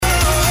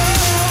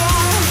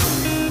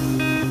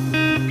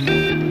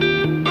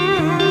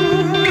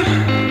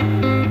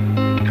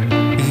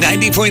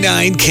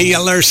98.9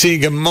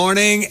 KLRC. Good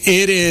morning.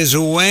 It is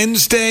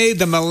Wednesday.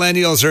 The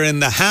millennials are in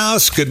the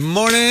house. Good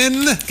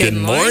morning. Good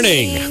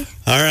morning.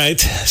 All right.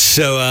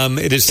 So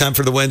it is time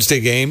for the Wednesday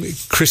game.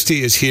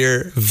 Christy is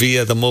here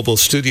via the mobile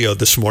studio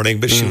this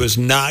morning, but she was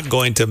not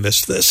going to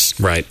miss this.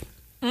 Right.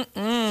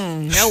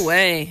 No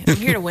way. I'm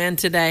here to win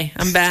today.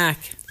 I'm back.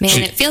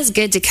 Man, it feels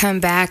good to come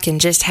back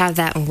and just have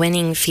that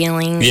winning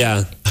feeling.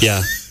 Yeah.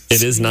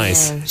 It is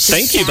nice.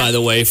 Thank you, by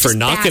the way, for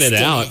knocking it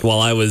out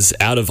while I was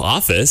out of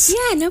office.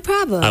 Yeah, no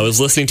problem. I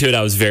was listening to it.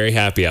 I was very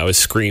happy. I was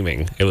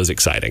screaming. It was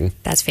exciting.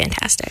 That's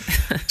fantastic.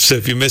 So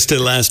if you missed it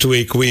last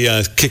week, we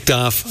kicked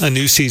off a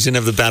new season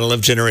of the Battle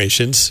of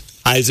Generations.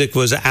 Isaac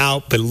was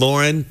out, but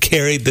Lauren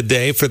carried the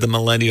day for the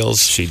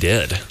millennials. She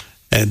did.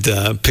 And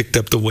picked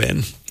up the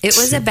win. It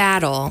was a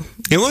battle.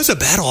 It was a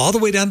battle all the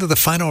way down to the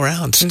final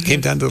rounds. It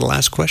came down to the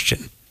last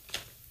question.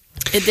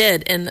 It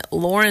did, and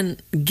Lauren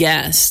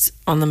guessed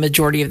on the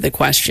majority of the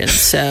questions.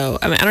 So,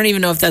 I don't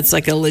even know if that's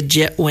like a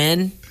legit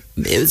win.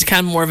 It was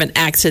kind of more of an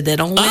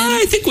accidental win.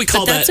 I think we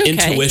call that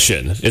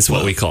intuition is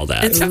what we call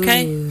that. It's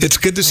okay. It's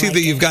good to see that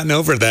you've gotten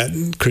over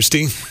that,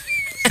 Christy.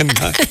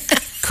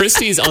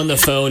 Christy's on the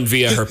phone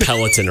via her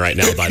Peloton right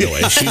now, by the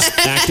way. She's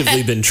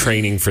actively been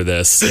training for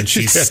this, and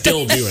she's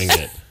still doing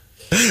it.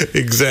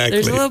 Exactly.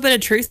 There's a little bit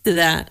of truth to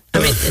that.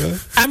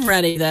 I'm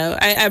ready, though.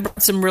 I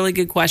brought some really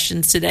good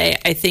questions today.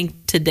 I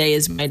think today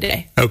is my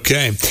day.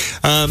 Okay.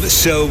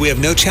 So we have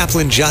no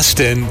Chaplain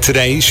Justin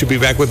today. He should be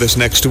back with us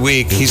next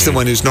week. He's the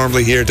one who's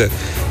normally here to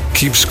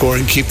keep score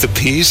and keep the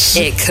peace.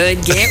 It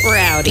could get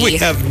rowdy. We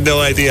have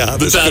no idea how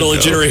this Battle of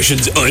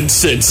Generations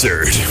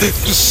uncensored.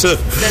 So,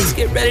 let's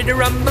get ready to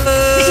rumble.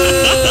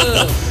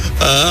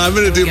 I'm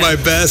going to do my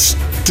best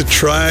to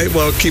try,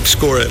 keep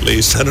score at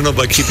least. I don't know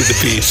about keeping the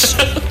peace.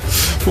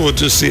 We'll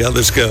just see how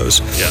this goes.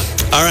 Yeah.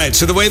 All right,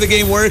 so the way the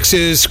game works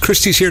is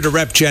Christy's here to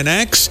rep Gen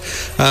X.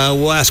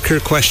 We'll ask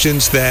her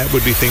questions that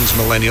would be things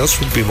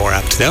millennials would be more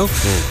apt to know.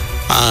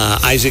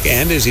 Isaac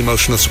and his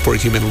emotional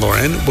support human,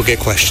 Lauren, will get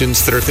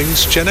questions that are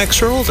things Gen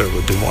X or older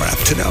would be more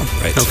apt to know.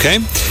 Right. Okay?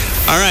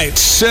 All right,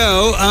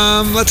 so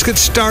let's get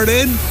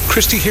started.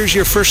 Christy, here's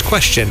your first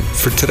question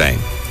for today.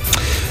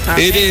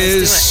 Okay, it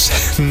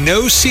is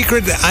no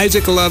secret that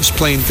Isaac loves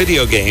playing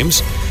video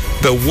games,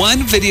 but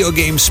one video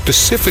game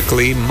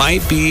specifically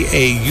might be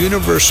a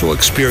universal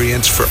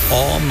experience for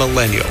all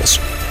millennials.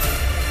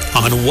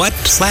 On what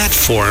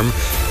platform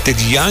did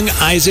young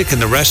Isaac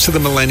and the rest of the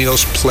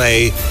millennials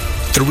play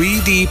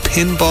 3D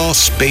Pinball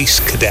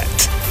Space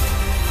Cadet?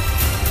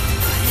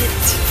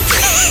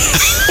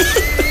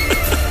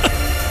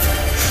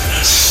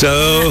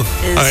 All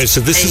right, so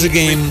this is a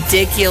game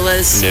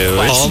ridiculous.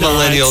 No, all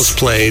millennials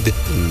played.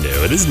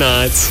 No, it is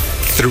not.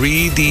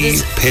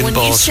 3D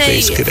Pinball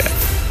Space Cadet.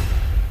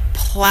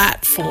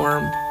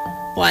 Platform,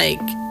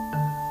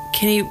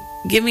 can you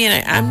give me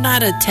I'm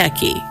not a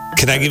techie.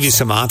 Can I give you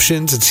some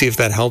options and see if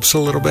that helps a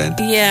little bit?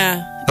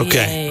 Yeah.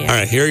 Okay. Yeah. All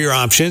right, here are your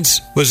options.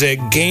 Was it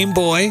Game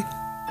Boy,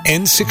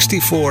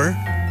 N64,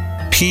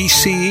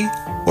 PC,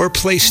 or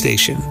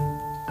PlayStation?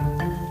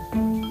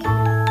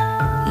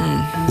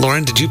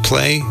 Lauren, did you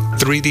play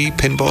 3D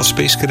Pinball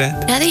Space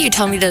Cadet? Now that you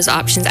tell me those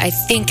options, I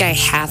think I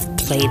have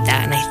played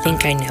that, and I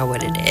think I know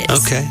what it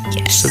is. Okay.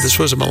 Yes. So this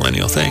was a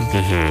millennial thing,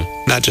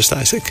 not just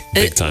Isaac.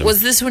 Big time.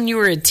 Was this when you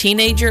were a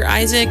teenager,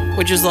 Isaac,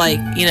 which was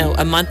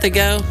a month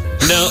ago?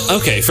 No.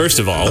 Okay, first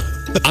of all,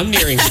 I'm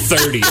nearing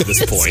 30 at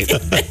this point.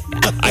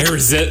 I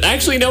resent...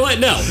 Actually, you know what?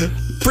 No.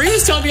 Bree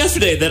was telling me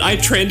yesterday that I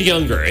trend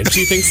younger, and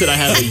she thinks that I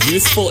have a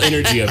youthful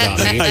energy about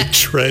me. I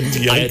trend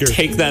younger. I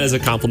take that as a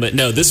compliment.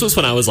 No, this was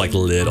when I was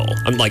little.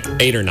 I'm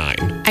 8 or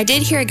 9. I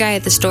did hear a guy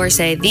at the store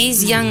say,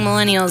 these young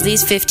millennials,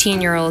 these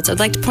 15-year-olds, I'd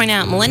like to point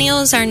out,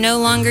 millennials are no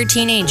longer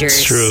teenagers.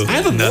 It's true. I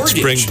have a Nuts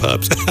mortgage. bring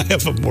pups. I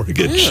have a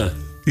mortgage. Yeah.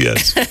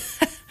 Yes.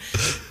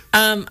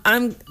 I'm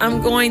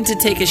going to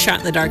take a shot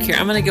in the dark here.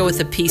 I'm going to go with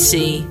a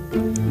PC.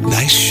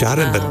 Nice shot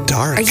in the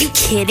dark. Are you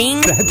kidding?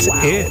 That's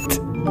it.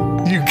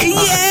 You got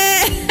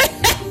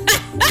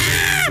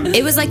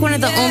It was one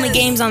of the only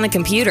games on the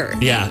computer.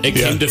 Yeah, it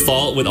came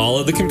default with all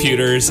of the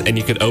computers, and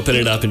you could open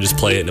it up and just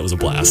play it, and it was a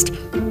blast.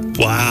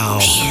 Wow.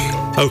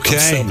 Okay.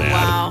 I'm so mad.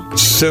 Wow.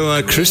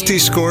 So Christy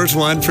scores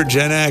one for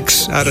Gen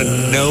X out of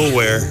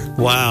nowhere.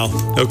 Wow.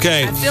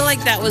 Okay. I feel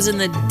like that was in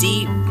the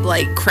deep,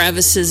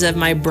 crevices of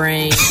my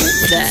brain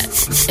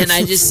and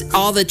I just,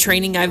 all the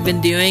training I've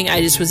been doing,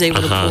 I just was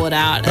able to pull it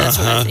out. That's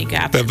what I think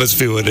happened. That must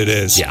be what it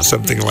is. Yeah.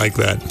 Something like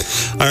that.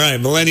 All right,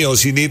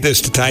 millennials, you need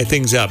this to tie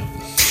things up.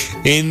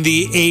 In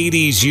the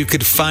 80s, you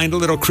could find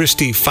little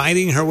Christy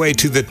fighting her way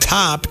to the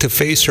top to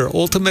face her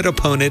ultimate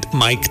opponent,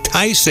 Mike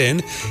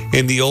Tyson,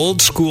 in the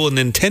old school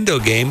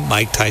Nintendo game,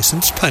 Mike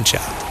Tyson's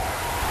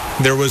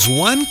Punch-Out. There was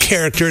one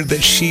character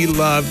that she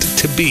loved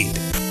to beat.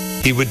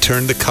 He would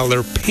turn the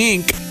color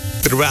pink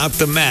throughout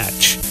the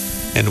match.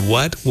 And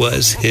what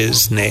was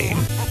his name?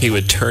 He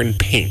would turn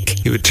pink.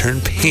 He would turn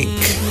pink.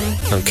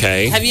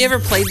 Okay. Have you ever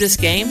played this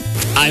game?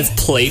 I've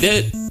played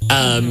it,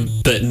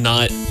 but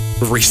not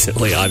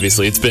recently,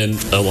 obviously. It's been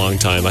a long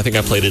time. I think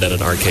I played it at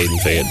an arcade in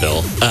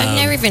Fayetteville. I've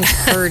never even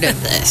heard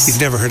of this.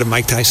 You've never heard of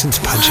Mike Tyson's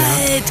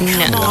Punch-Out?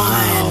 Come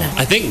on.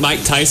 I think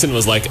Mike Tyson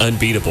was like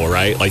unbeatable,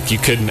 right? Like you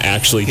couldn't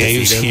actually defeat he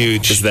was him.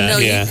 huge. Is that? No,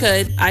 Yeah. you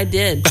could. I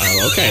did.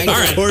 Oh, okay. All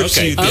right. Of course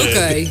okay. you did.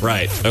 Okay.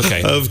 Right.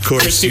 Okay. Of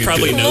course Christy you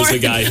probably did. knows the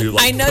guy who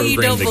like I know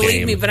you don't programmed the believe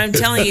game. me, but I'm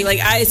telling you, like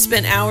I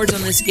spent hours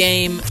on this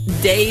game,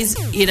 days,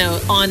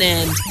 on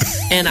end,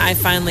 and I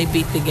finally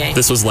beat the game.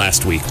 This was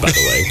last week, by the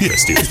way,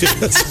 Christy.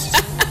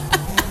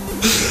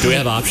 Do we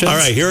have options? All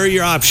right, here are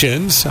your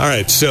options. All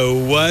right, so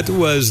what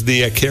was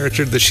the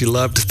character that she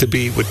loved to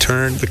be would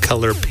turn the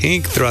color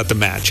pink throughout the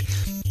match?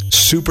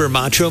 Super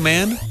Macho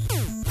Man,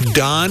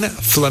 Don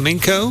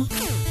Flamenco,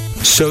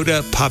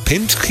 Soda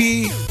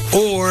Popinski,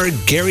 or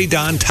Gary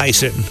Don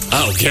Tyson?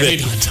 Oh, Gary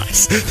Don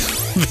Tyson.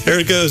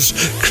 There goes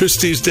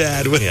Christy's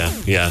dad.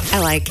 Yeah. I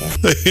like it.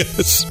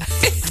 Yes.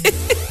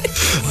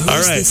 What All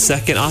was right. the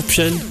second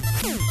option?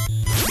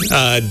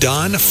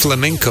 Don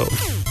Flamenco.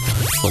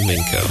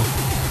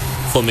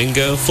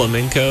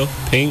 Flamenco,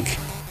 pink.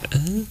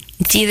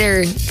 It's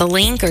either the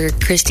link or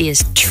Christy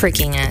is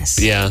tricking us.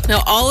 Yeah.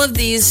 No, all of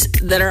these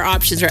that are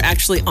options are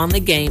actually on the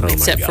game, my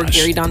except for gosh.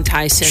 Gary Don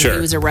Tyson. Sure. He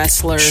was a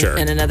wrestler Sure.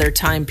 in another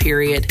time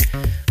period.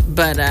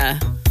 But,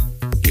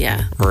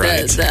 yeah.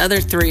 Right. The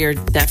other three are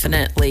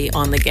definitely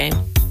on the game.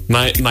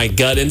 My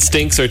gut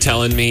instincts are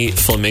telling me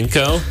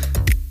flamenco.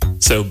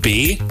 So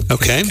B.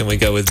 Okay. Can we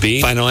go with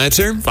B? Final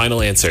answer?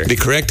 Final answer. The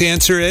correct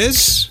answer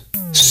is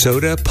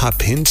Soda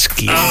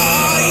Popinski.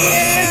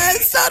 Yeah,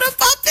 Soda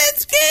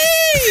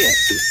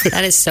Popinski!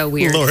 That is so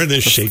weird. Lauren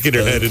is shaking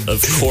her head in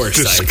Of course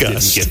disgust. I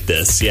didn't get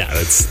this. Yeah,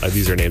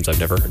 these are names I've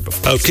never heard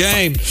before.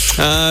 Okay.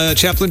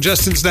 Chaplain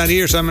Justin's not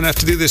here, so I'm going to have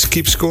to do this.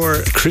 Keep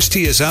score.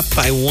 Christy is up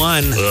by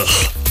 1.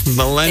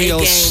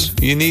 Millennials,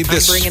 A-game. you need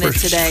this. I'm bringing it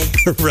today.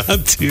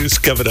 Round 2's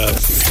coming up.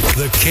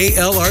 The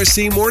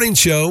KLRC Morning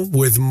Show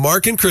with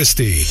Mark and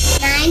Christy.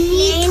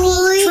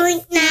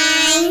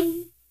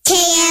 90.9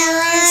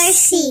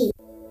 KLRC.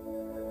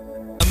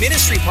 A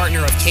ministry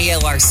partner of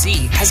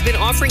KLRC has been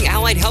offering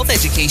allied health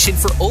education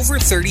for over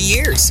 30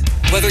 years.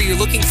 Whether you're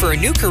looking for a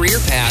new career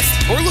path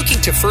or looking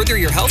to further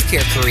your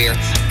healthcare career,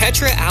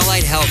 Petra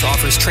Allied Health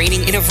offers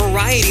training in a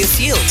variety of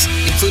fields,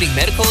 including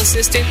medical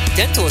assistant,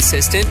 dental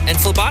assistant, and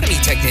phlebotomy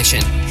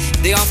technician.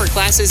 They offer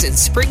classes in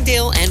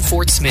Springdale and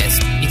Fort Smith.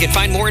 You can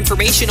find more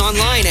information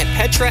online at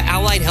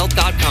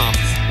petraalliedhealth.com,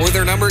 or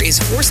their number is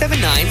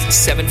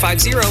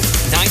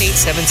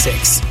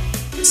 479-750-9876.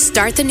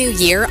 Start the new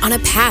year on a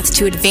path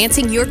to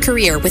advancing your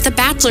career with a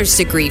bachelor's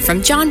degree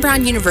from John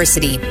Brown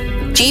University.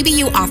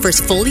 JBU offers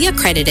fully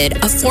accredited,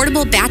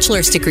 affordable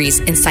bachelor's degrees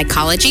in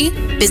psychology,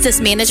 business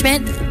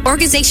management,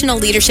 organizational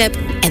leadership,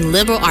 and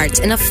liberal arts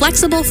in a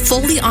flexible,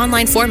 fully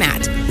online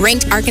format.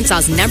 Ranked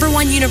Arkansas's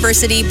 #1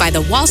 university by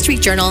the Wall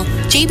Street Journal,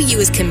 JBU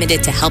is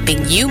committed to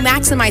helping you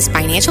maximize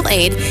financial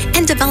aid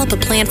and develop a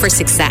plan for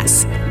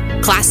success.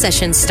 Class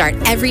sessions start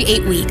every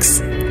 8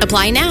 weeks.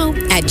 Apply now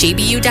at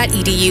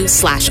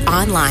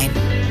jbu.edu/online.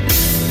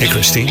 Hey,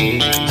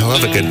 Christy. I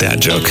love a good dad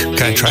joke.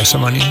 Can I try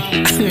some on you?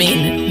 I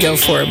mean, go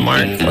for it,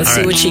 Mark. Let's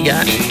see what you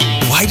got.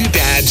 Why do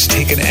dads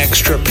take an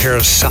extra pair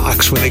of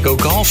socks when they go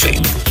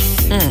golfing?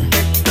 In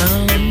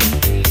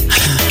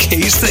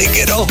case they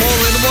get a hole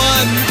in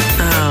one.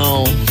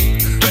 Oh.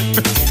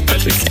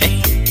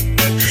 Okay.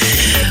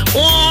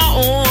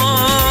 Wah, wah.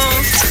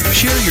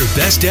 Share your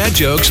best dad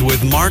jokes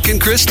with Mark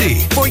and Christy.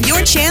 For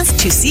your chance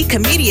to see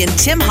comedian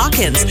Tim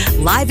Hawkins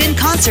live in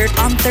concert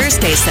on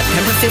Thursday,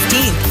 September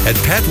 15th. At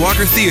Pat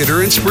Walker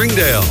Theater in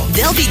Springdale.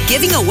 They'll be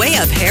giving away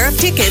a pair of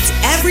tickets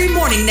every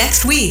morning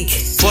next week.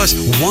 Plus,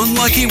 one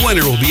lucky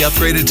winner will be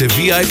upgraded to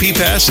VIP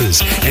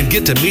passes and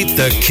get to meet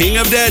the king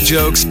of dad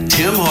jokes,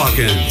 Tim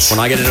Hawkins. When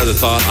I get another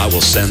thought, I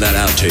will send that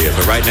out to you.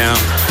 But right now,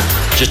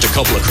 just a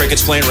couple of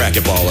crickets playing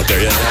racquetball up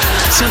there. Yeah.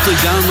 Simply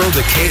download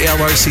the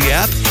KLRC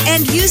app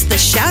And use the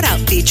shout-out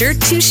feature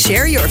to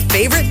share your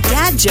favorite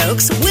dad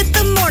jokes with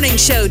the Morning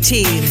Show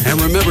team.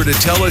 and remember to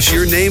tell us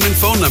your name and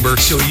phone number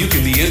so you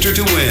can be entered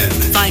to win.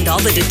 Find all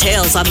the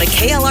details on the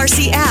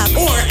KLRC app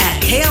or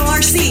at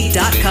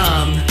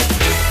klrc.com.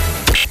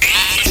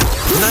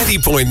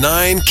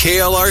 90.9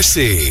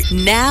 KLRC.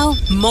 Now,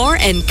 more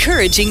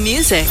encouraging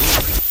music.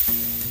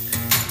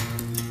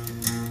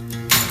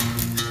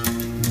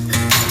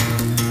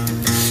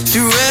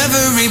 Through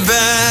every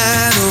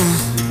battle,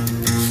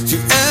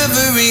 through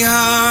every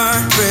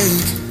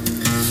heartbreak,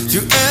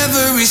 through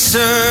every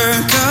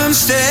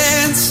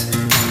circumstance,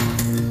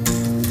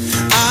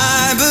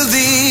 I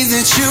believe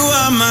that you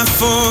are my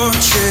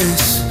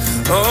fortress.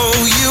 Oh,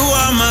 you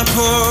are my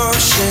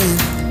portion.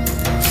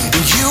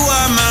 You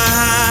are my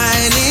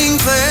hiding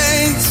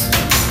place.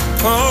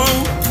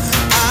 Oh,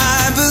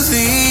 I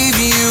believe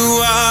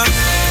you are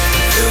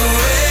the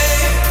way,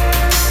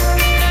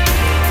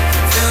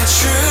 the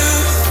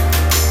truth,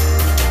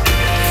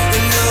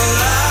 and the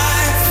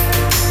life.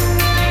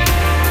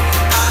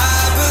 I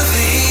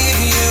believe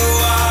you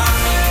are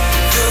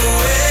the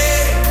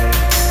way,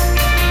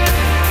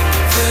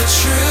 the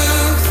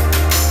truth,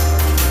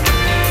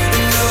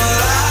 and the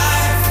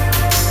life.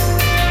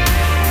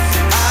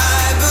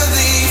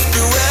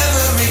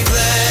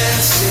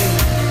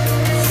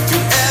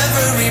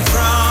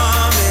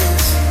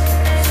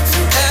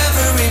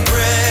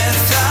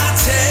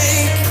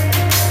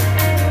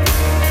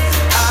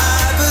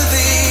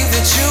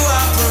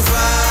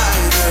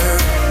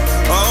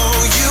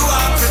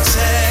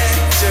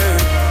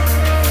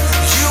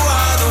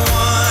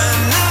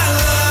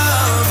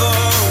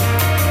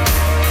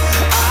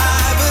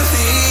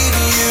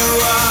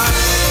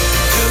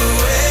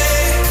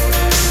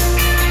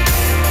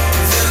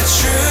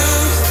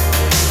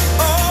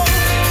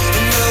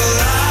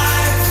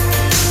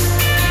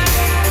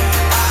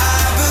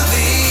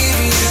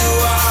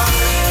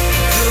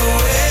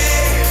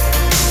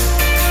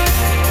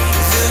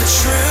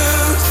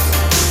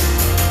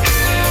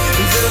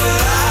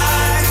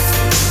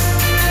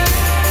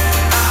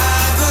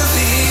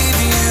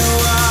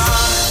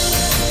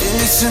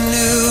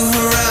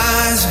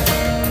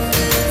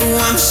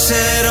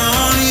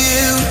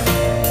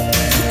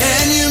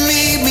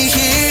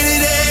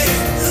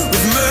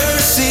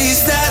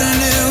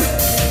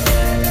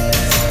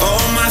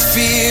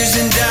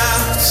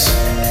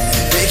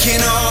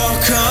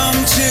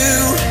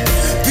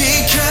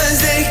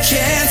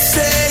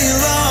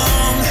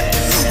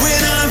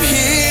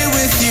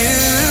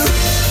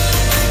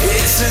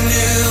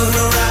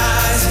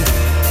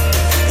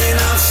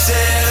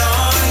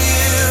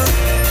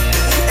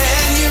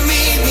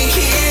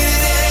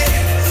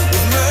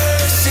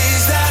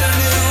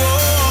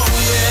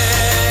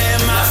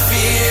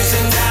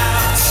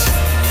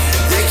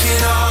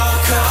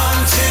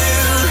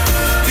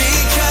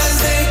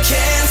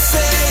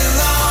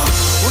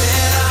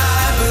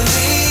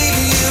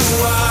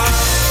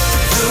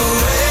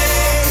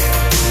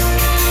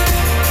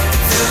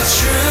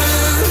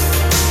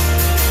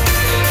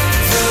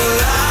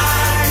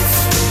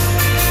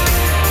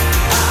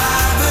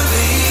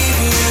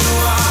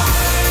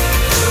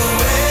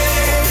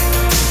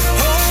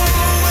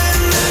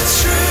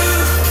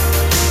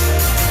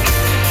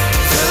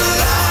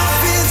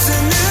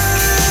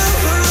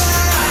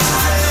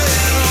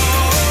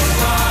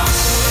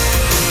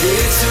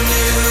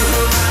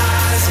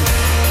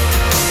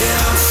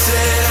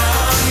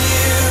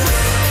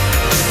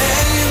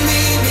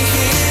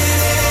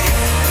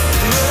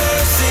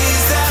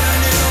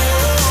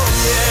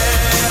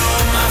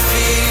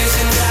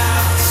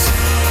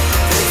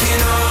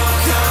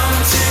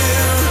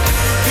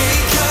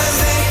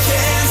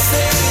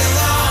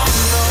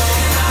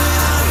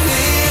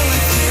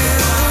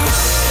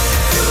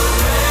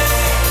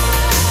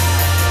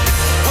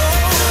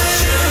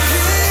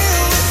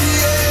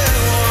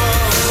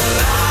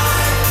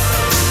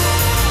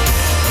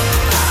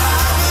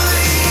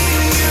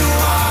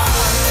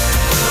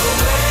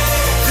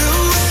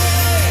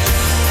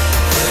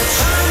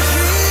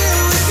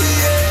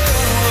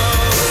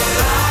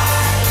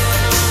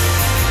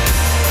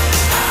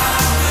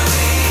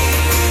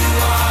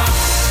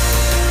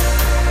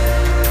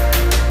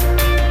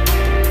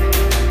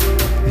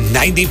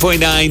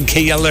 90.9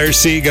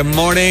 KLRC. Good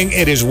morning.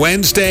 It is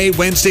Wednesday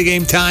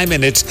game time,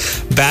 and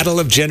it's Battle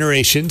of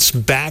Generations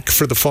back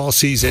for the fall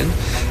season.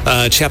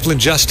 Chaplain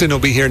Justin will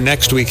be here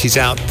next week. He's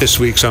out this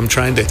week, so I'm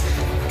trying to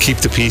keep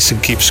the peace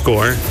and keep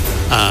score.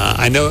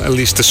 I know at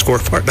least the score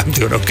part I'm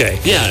doing okay.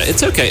 Yeah,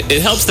 it's okay.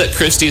 It helps that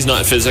Christy's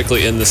not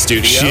physically in the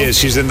studio. She is.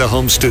 She's in the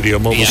home studio,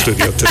 mobile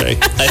studio today.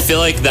 I feel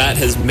like that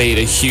has made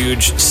a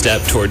huge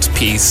step towards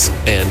peace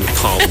and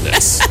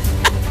calmness.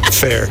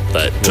 Fair,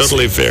 but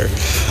totally fair.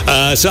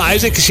 So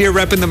Isaac is here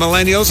repping the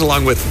millennials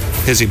along with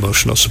his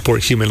emotional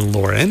support human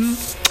Lauren.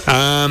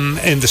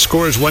 And the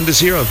score is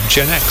 1-0,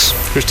 Gen X.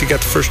 Christy got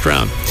the first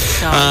round.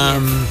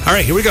 All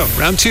right, here we go.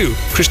 Round 2.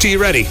 Christy, you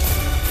ready?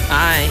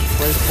 I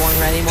was born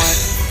ready, Mark.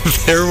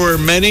 There were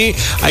many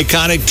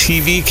iconic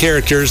TV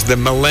characters the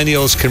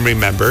millennials can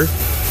remember,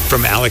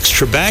 from Alex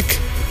Trebek,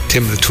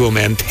 Tim the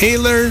Toolman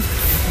Taylor,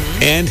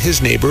 and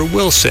his neighbor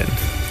Wilson.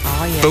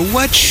 Oh, yeah. But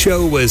what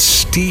show was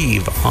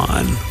Steve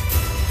on?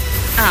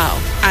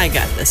 Oh, I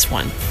got this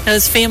one. It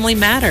was Family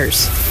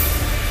Matters.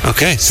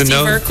 Okay, so Steve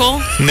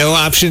Urkel? No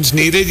options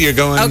needed. You're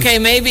going. Okay,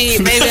 maybe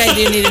I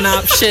do need an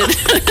option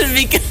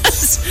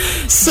because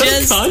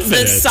just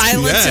the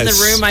silence in the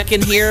room I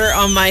can hear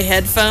on my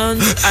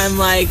headphones. I'm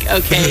like,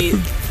 okay,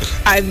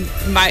 I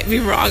might be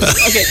wrong.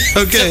 Okay.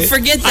 So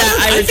forget that.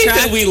 I think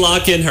that we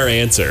lock in her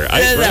answer.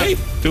 Right?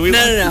 Do we?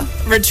 No.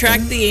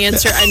 Retract the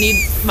answer. I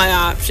need my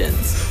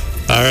options.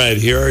 All right,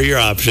 here are your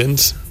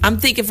options. I'm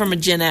thinking from a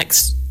Gen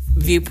X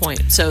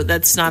viewpoint, so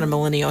that's not a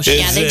millennial show.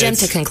 Yeah, they jump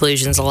to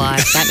conclusions a lot.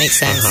 That makes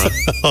sense.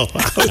 Oh,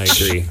 ouch. I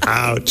agree.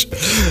 Ouch.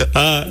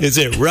 Is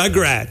it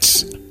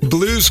Rugrats,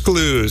 Blue's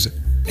Clues,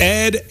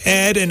 Ed,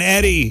 and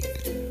Eddie,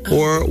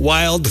 or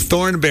Wild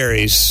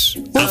Thornberries?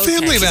 Well,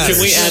 Family Matters.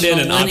 Can we add in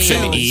an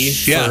option E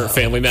for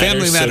Family Matters?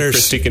 Family Matters. So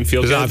Christy can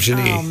feel good. Option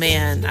E. Oh,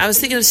 man. I was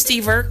thinking of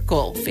Steve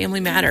Urkel, Family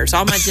Matters.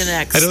 All my Gen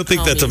X I don't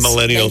think that's a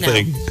millennial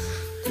thing.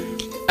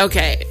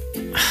 Okay.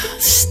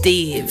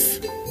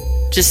 Steve.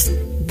 Just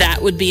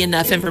that would be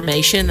enough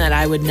information that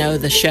I would know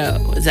the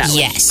show. Is that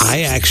yes?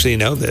 I actually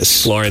know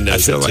this. Lauren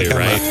knows it too,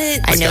 right?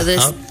 I know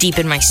this deep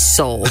in my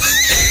soul.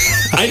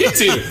 I do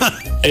too.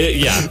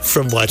 Yeah,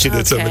 from watching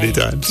it so many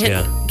times.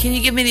 Can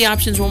you give me the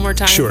options one more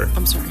time? Sure.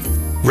 I'm sorry.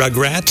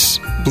 Rugrats,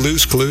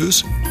 Blue's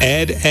Clues,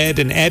 Ed,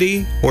 and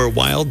Eddie, or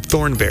Wild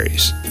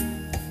Thornberries?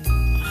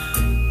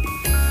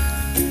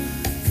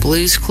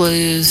 Blue's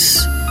Clues,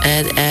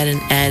 Ed,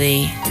 and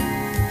Eddie,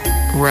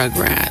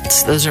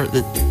 Rugrats. Those are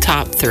the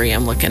top 3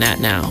 I'm looking at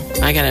now.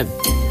 I gotta...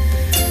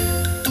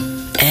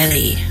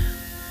 Eddie.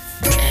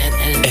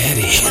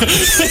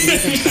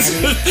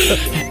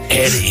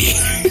 Eddie.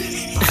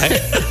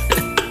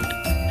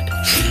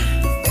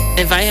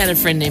 If I had a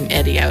friend named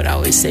Eddie, I would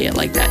always say it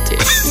like that, too.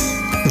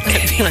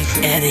 I'd be like,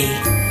 Eddie.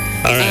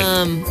 All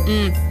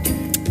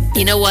right.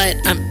 You know what?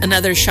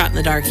 Another shot in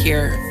the dark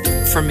here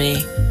for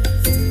me.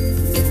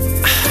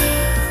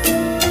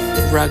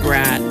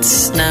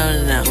 Rugrats.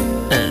 No.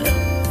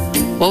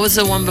 What was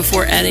the one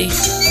before Eddie?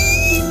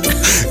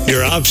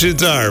 Your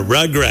options are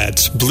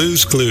Rugrats,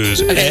 Blue's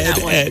Clues,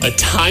 Ed. A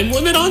time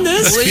limit on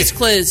this? Blue's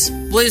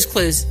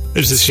Clues.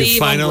 Is this your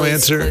final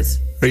answer? Clues.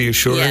 Are you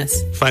sure?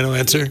 Yes. Final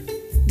answer?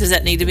 Does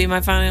that need to be my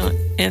final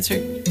answer?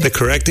 The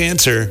correct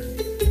answer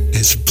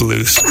is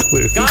Blue's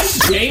Clues. God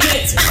dang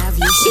it!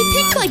 She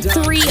picked like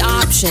 3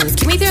 options.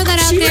 Can we throw that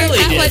out there? Really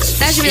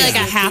that should be like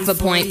a half a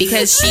point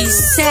because she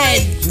said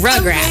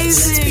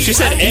Rugrats. She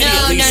said Eddie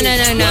at least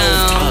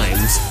 12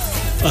 times.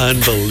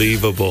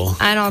 Unbelievable.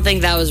 I don't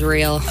think that was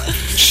real.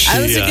 I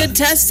was a good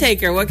test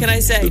taker. What can I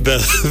say?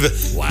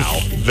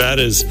 Wow. That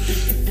is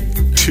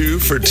 2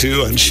 for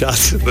 2 on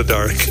shots in the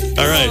dark.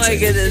 All right. Oh my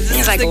goodness. This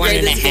is like the 1.5.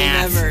 greatest game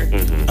ever.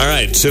 Mm-hmm. All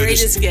right. So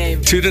greatest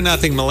game.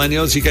 2-0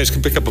 millennials. You guys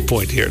can pick up a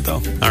point here,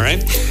 though. All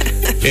right.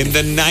 In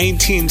the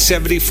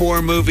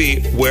 1974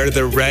 movie Where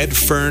the Red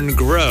Fern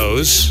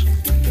Grows,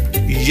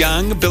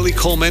 young Billy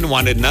Coleman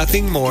wanted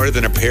nothing more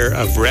than a pair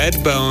of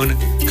red-bone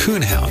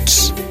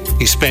coonhounds.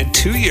 He spent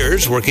 2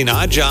 years working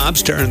odd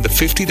jobs to earn the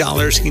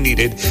 $50 he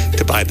needed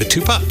to buy the 2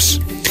 pups.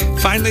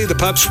 Finally, the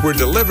pups were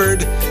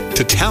delivered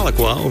to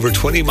Tahlequah, over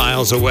 20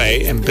 miles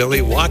away, and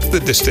Billy walked the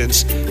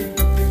distance,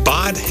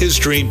 bought his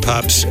dream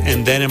pups,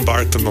 and then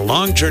embarked on the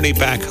long journey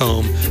back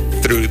home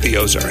through the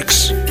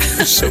Ozarks.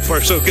 So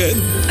far, so good.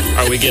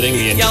 Are we getting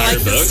the entire Y'all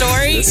like book? The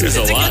story? This is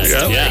a lot.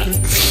 Yeah.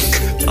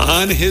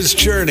 On his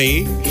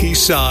journey, he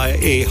saw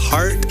a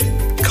heart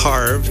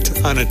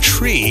carved on a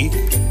tree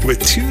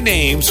with 2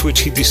 names which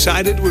he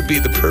decided would be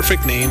the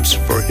perfect names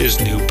for his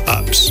new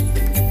pups.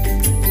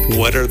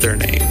 What are their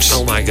names?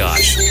 Oh my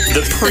gosh.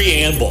 The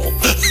preamble.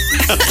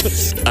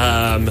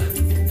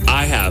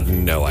 I have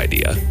no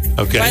idea.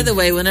 Okay. By the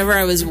way, whenever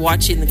I was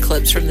watching the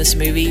clips from this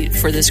movie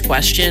for this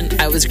question,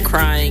 I was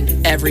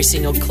crying every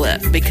single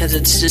clip because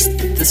it's just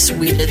the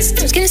sweetest.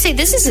 I was going to say,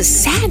 this is a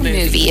sad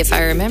movie, if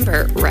I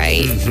remember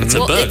right. It's a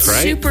book, it's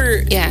right?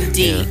 super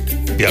deep.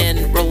 and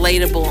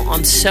relatable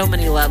on so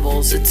many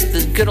levels. It's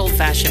the good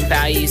old-fashioned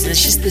values, and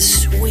it's just the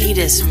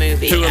sweetest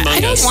movie. Who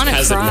among us wanna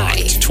hasn't cry.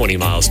 walked 20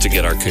 miles to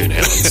get our coon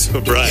hounds?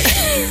 Right.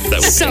 That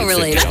would So pay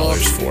 $50 relatable.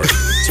 for.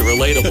 It's a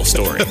relatable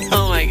story.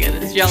 Oh my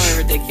goodness, y'all are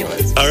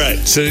ridiculous. All right.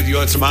 So you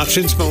want some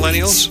options,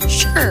 millennials?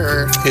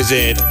 Sure. Is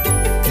it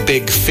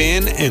Big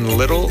Finn and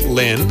Little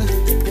Lynn,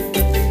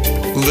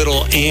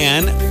 Little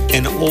Ann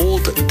and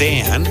Old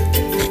Dan,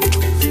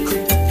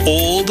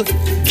 Old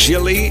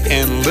Jilly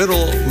and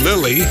Little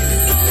Lily,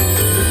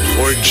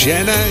 or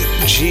Jana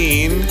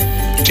Jean,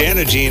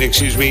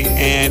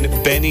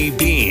 and Benny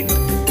Bean?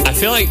 I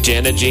feel like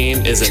Jana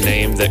Jean is a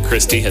name that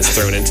Christy has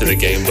thrown into the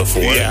game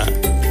before. Yeah.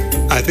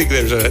 I think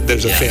there's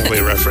a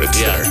family reference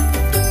there.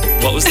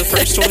 What was the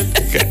first one?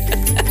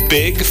 Okay.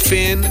 Big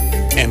Finn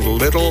and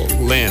Little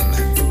Lynn,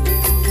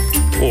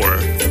 or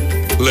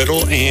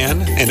Little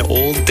Ann and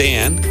Old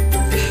Dan,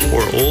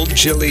 or Old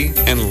Jilly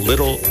and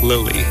Little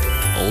Lily.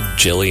 Old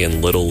Jilly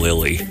and Little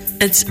Lily.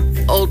 It's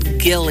Old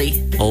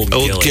Gilly Old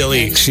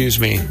Gilly, excuse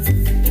me.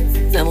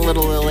 and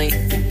Little Lily.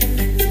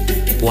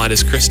 Why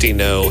does Christy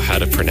know how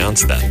to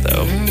pronounce that,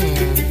 though?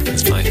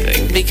 That's my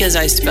thing. Because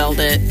I spelled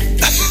it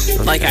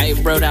like I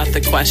wrote out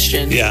the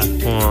question. Yeah.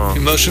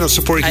 Emotional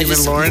support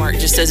human, Lauren. Mark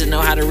just doesn't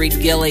know how to read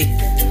Gilly.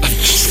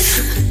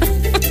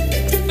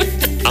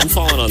 I'm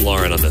falling on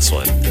Lauren on this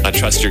one. I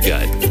trust your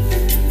gut.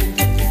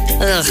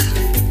 Ugh.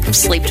 I'm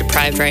sleep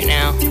deprived right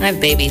now. I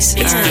have babies.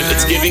 It's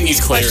giving you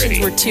These questions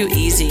clarity. were too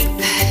easy.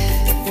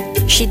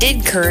 She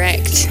did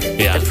correct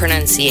Yeah. the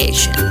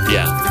pronunciation.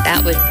 Yeah,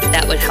 That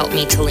would help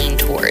me to lean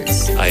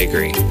towards I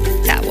agree.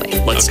 that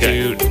way. Let's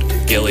do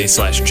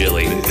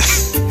Gilly/Jilly.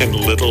 And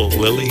Little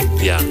Lily.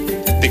 Yeah.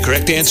 The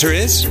correct answer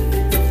is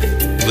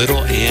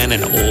Little Ann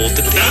and Old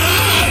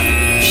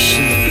Dan.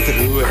 She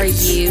threw it. Are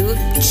you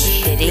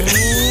kidding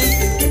me?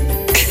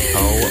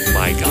 Oh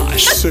my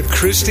gosh. So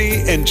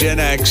Christy and Gen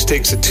X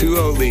takes a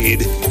 2-0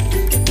 lead.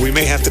 We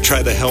may have to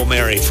try the Hail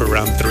Mary for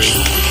round 3.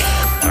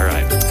 All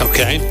right.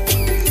 Okay?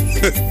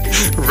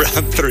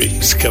 Round 3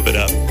 is coming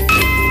up.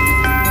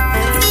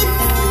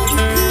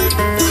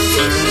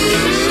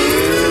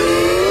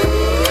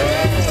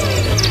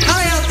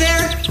 Hi out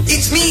there,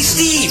 it's me,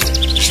 Steve.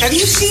 Have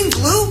you seen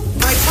Blue,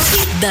 my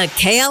puppy? The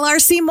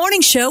KLRC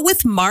Morning Show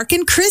with Mark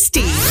and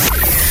Christy.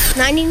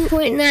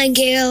 90.9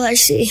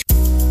 KLRC.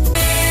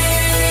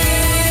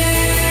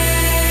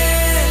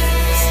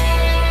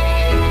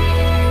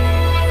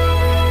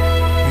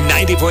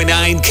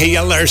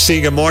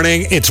 KLRC, good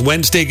morning. It's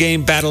Wednesday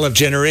game, Battle of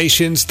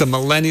Generations. The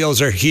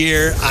millennials are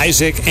here.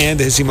 Isaac and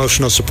his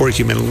emotional support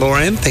human,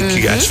 Lauren. Thank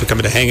you guys for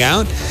coming to hang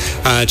out.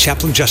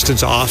 Chaplain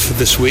Justin's off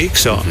this week,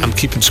 so I'm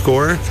keeping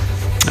score.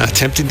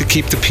 Attempting to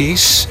keep the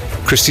peace.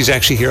 Christy's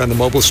actually here on the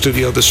mobile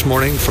studio this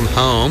morning from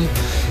home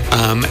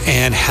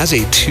and has a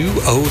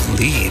 2-0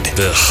 lead.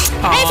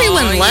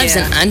 Everyone loves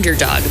an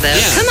underdog, though.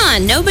 Yeah. Come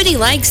on, nobody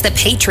likes the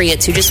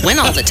Patriots who just win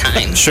all the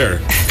time. Sure.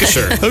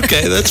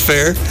 Okay, that's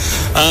fair.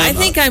 I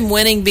think I'm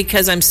winning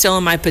because I'm still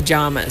in my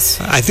pajamas.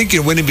 I think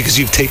you're winning because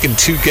you've taken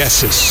 2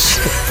 guesses.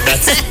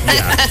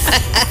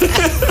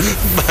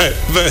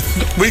 but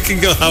we can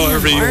go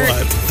however you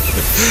want.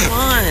 Come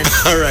on.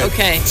 All right.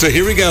 Okay. So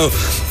here we go.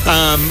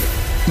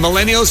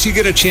 Millennials, you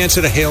get a chance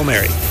at a Hail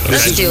Mary.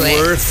 This is do it.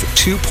 worth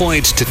 2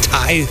 points to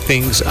tie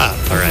things up.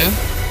 All right.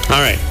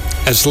 All right.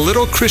 As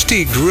little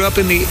Christy grew up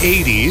in the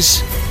 80s,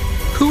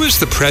 who is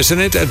the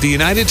president of the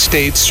United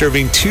States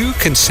serving 2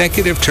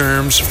 consecutive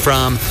terms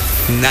from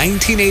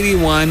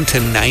 1981 to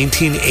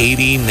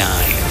 1989?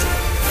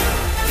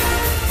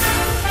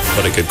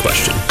 What a good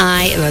question.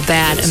 I am a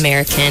bad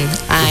American.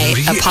 I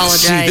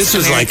apologize. See, this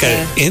was America. like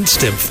an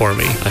instant for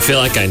me. I feel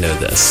like I know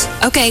this.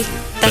 Okay,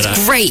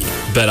 that's great.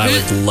 But I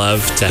would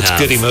love to That's have.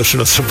 good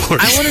emotional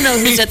support. I want to know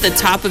who's at the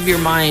top of your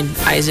mind,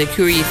 Isaac.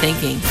 Who are you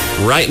thinking?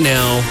 Right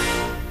now,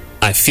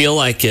 I feel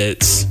like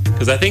it's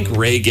because I think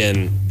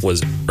Reagan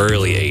was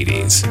early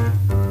 80s,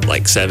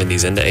 like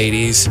 70s into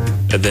 80s.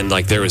 And then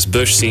like there was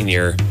Bush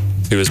Sr.,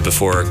 who was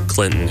before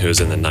Clinton, who was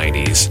in the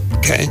 90s.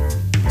 Okay.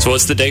 So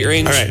what's the date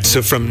range? All right.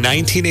 So from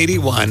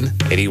 1981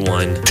 81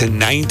 to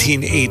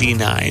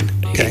 1989.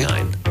 Okay.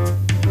 89.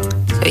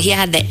 So he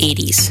had the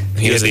 80s.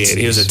 He was the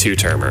he was a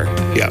 2-termer.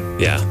 Yeah.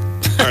 Yeah.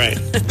 All right.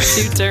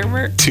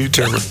 2-termer?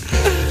 2-termer.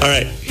 All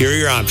right. Here are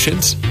your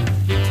options.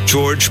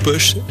 George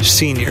Bush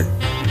Sr.,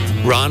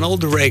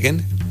 Ronald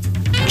Reagan,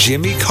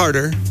 Jimmy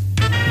Carter,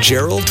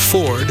 Gerald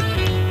Ford,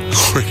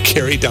 or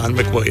Gary Don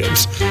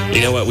McWilliams.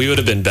 You know what? We would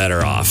have been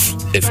better off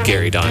if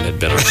Gary Don had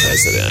been our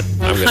president.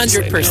 I'm gonna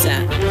say no.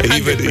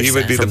 100%. He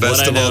would be the From best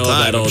what of I all know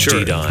time. about I'm old sure.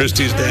 G-Don.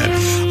 Christy's dad.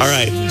 All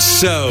right.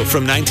 So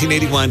from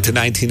 1981 to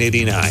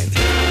 1989,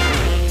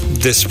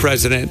 this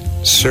president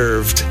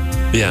served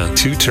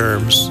 2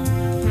 terms.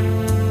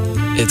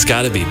 It's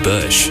got to be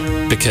Bush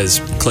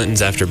because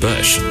Clinton's after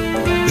Bush.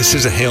 This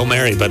is a Hail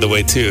Mary, by the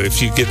way, too.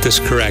 If you get this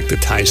correct,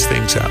 it ties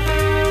things up.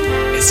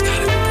 It's got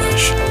to be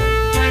Bush.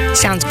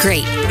 Sounds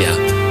great. Yeah.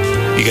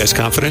 You guys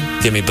confident?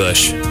 Give me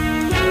Bush.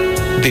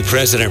 The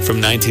president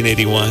from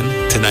 1981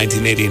 to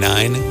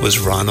 1989 was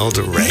Ronald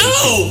Reagan.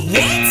 No!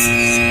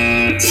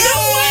 What? No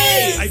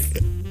way!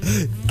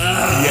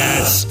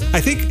 I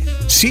think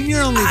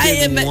Senior only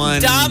did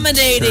one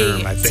dominating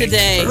term, I think.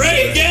 today.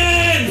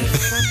 Regan!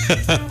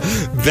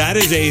 That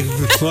is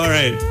all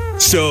right.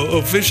 So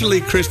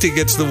officially, Christy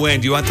gets the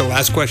win. Do you want the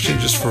last question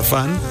just for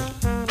fun?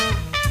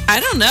 I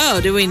don't know.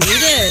 Do we need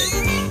it?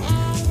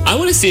 I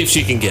want to see if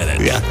she can get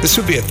it. Yeah, this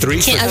would be a 3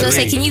 for 3. I was going to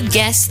say, can you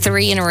guess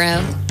 3 in a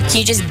row? Can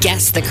you just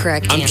guess the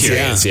correct answer? I'm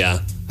curious, yeah.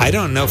 I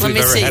don't know if we've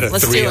ever had a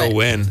 3-0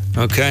 win.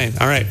 Okay.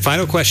 All right.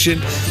 Final question.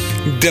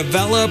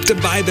 Developed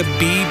by the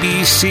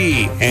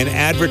BBC and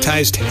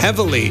advertised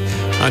heavily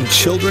on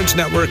children's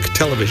network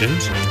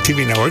televisions,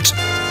 TV networks,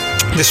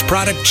 this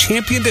product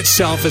championed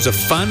itself as a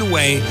fun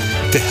way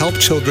to help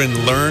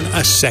children learn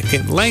a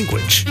second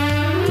language.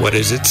 What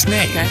is its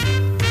name? Okay.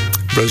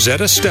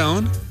 Rosetta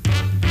Stone,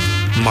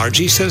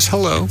 Margie Says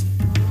Hello,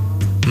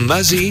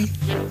 Muzzy,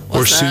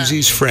 or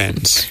Susie's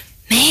Friends?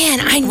 Man,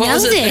 I know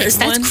this.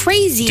 That's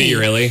crazy. Do you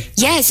really?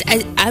 Yes.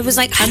 I was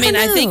like, I don't know.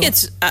 I think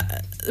it's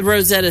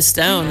Rosetta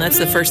Stone. That's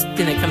the first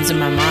thing that comes in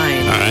my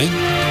mind. All right.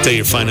 Is that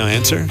your final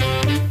answer?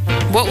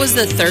 What was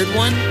the third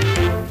one?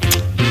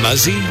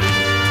 Muzzy?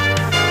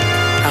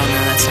 Oh,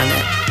 no, that's not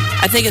it.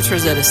 I think it's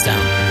Rosetta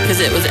Stone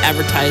because it was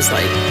advertised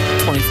like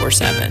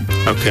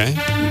 24/7. Okay.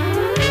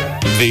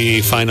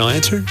 The final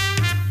answer?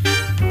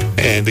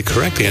 And the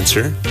correct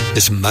answer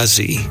is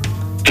Muzzy.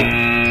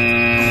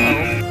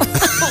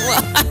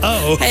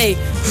 Oh. Hey,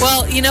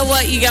 well, you know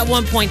what? You got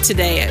 1 point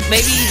today.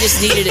 Maybe you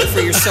just needed it for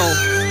your soul.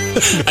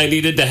 I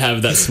needed to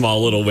have that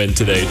small little win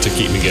today to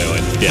keep me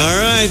going. Yeah. All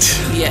right.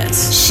 Yes.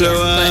 So,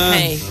 but,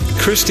 hey,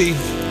 Christy,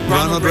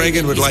 Ronald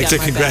Reagan would like to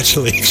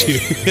congratulate you.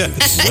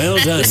 Yes. Well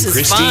done, this is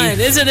Christy. fun,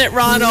 isn't it,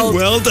 Ronald?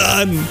 Well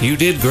done. You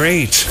did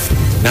great.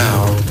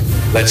 Now,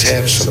 let's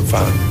have some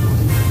fun.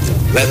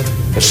 Let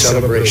the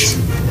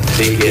celebration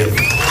begin.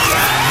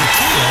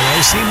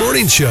 KLRC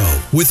Morning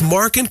Show with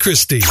Mark and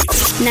Christy.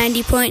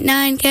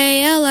 90.9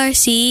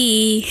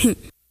 KLRC.